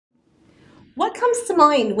What comes to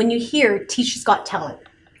mind when you hear Teacher's Got Talent?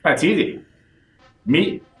 That's easy.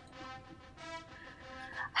 Me.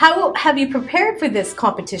 How have you prepared for this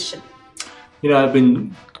competition? I've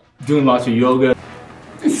been doing lots of yoga,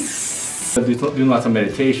 doing lots of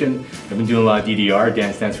meditation. I've been doing a lot of DDR,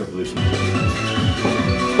 Dance Revolution.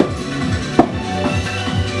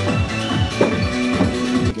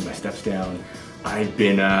 Get my steps down. I've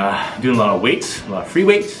been doing a lot of weights, a lot of free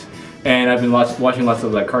weights, and I've been watching lots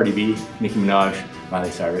of Cardi B, Nicki Minaj, Miley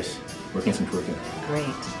Cyrus, working some twerking. Great.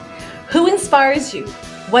 Who inspires you?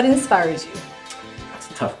 What inspires you? That's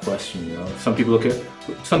a tough question. Some people look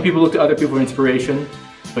to other people for inspiration,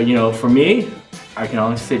 but for me, I can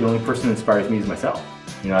honestly say the only person that inspires me is myself.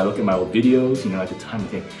 I look at my old videos. At the time I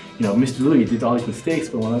think, Mr.Lui did all these mistakes,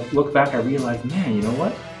 but when I look back, I realize, man, you know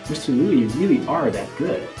what? Mr.Lui, you really are that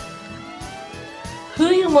good. Who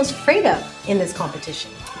are you most afraid of in this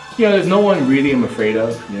competition? There's no one really I'm afraid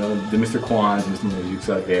of. The Mr. Kwans, Mr. Mazuks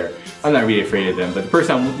out there. I'm not really afraid of them, but the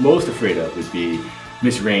person I'm most afraid of would be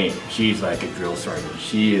Miss Rain. She's like a drill sergeant.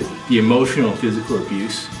 She is the emotional, physical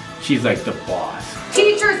abuse. She's like the boss.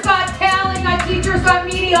 Teachers got talent, got teachers got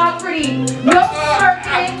mediocrity. No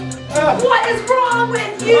circuit. What is wrong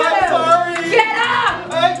with you? I'm sorry. Get up!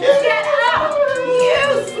 Get up!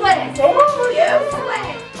 Useless!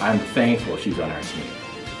 Useless! I'm thankful she's on our team.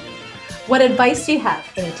 What advice do you have?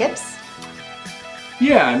 Any tips?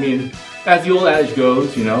 Yeah, as the old adage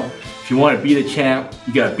goes, if you want to be the champ,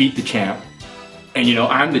 you gotta beat the champ. And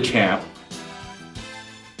I'm the champ,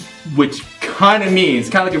 which kind of means,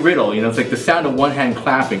 kind of like a riddle, it's like the sound of one hand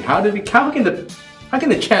clapping. How can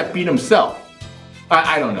the champ beat himself?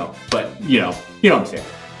 I don't know, but you know what I'm saying.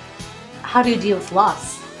 How do you deal with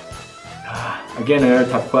loss? Again, another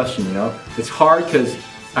tough question, It's hard because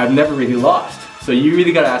I've never really lost. So you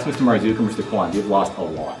really gotta ask Mr. Marzuk and Mr. Kwan. You've lost a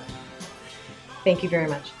lot. Thank you very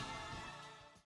much.